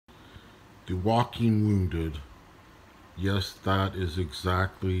The walking wounded. Yes, that is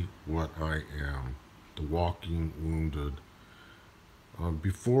exactly what I am. The walking wounded.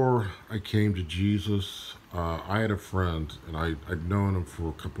 Before I came to Jesus, I had a friend, and I'd known him for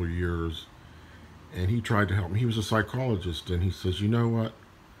a couple of years, and he tried to help me. He was a psychologist, and he says, "You know what?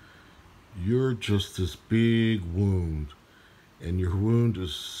 You're just this big wound, and your wound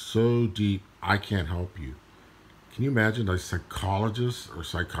is so deep, I can't help you." Can you imagine a psychologist or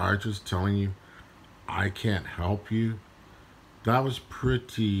psychiatrist telling you, "I can't help you"? That was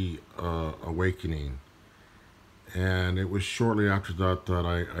pretty awakening. And it was shortly after that that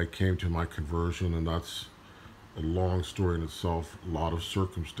I came to my conversion, and that's a long story in itself. A lot of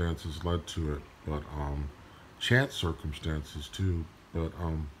circumstances led to it, but chance circumstances too. But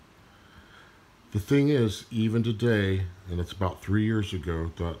the thing is, even today, and it's about 3 years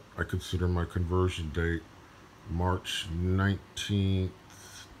ago that I consider my conversion date, March 19th,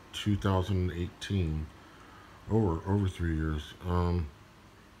 2018, over 3 years.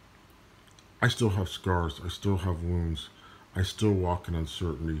 I still have scars. I still have wounds. I still walk in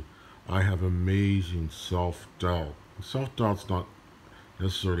uncertainty. I have amazing self-doubt. Self-doubt's not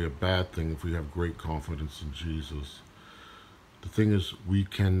necessarily a bad thing if we have great confidence in Jesus. The thing is, we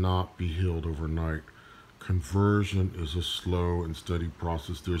cannot be healed overnight. Conversion is a slow and steady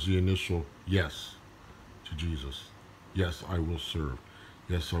process. There's the initial yes to Jesus. Yes, I will serve.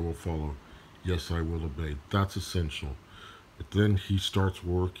 Yes, I will follow. Yes, I will obey. That's essential. But then he starts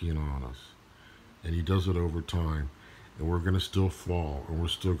working on us. And he does it over time. And we're going to still fall. And we're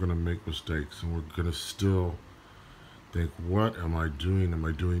still going to make mistakes. And we're going to still think, what am I doing? Am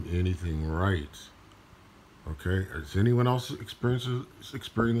I doing anything right? Okay? Has anyone else experienced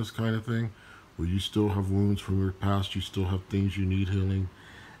this kind of thing? Where you still have wounds from your past, you still have things you need healing,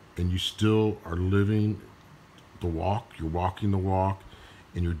 and you still are living the walk, you're walking the walk,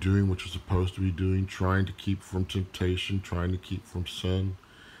 and you're doing what you're supposed to be doing, trying to keep from temptation, trying to keep from sin.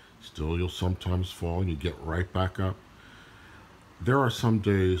 Still, you'll sometimes fall and you get right back up. There are some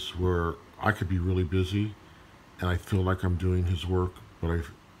days where I could be really busy and I feel like I'm doing his work, but I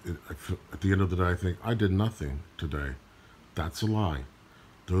feel, at the end of the day, I think I did nothing today. That's a lie.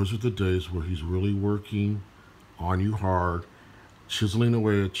 Those are the days where he's really working on you hard, chiseling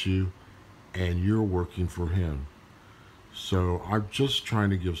away at you, and you're working for him. So I'm just trying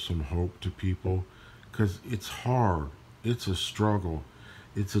to give some hope to people because it's hard. It's a struggle.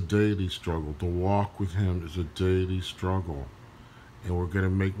 It's a daily struggle. The walk with him is a daily struggle. And we're going to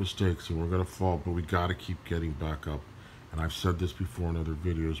make mistakes and we're going to fall, but we got to keep getting back up. And I've said this before in other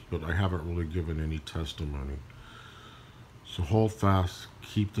videos, but I haven't really given any testimony. So hold fast,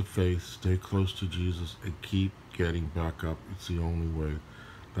 keep the faith, stay close to Jesus, and keep getting back up. It's the only way.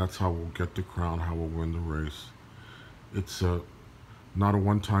 That's how we'll get the crown, how we'll win the race. It's not a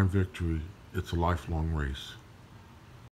one-time victory. It's a lifelong race.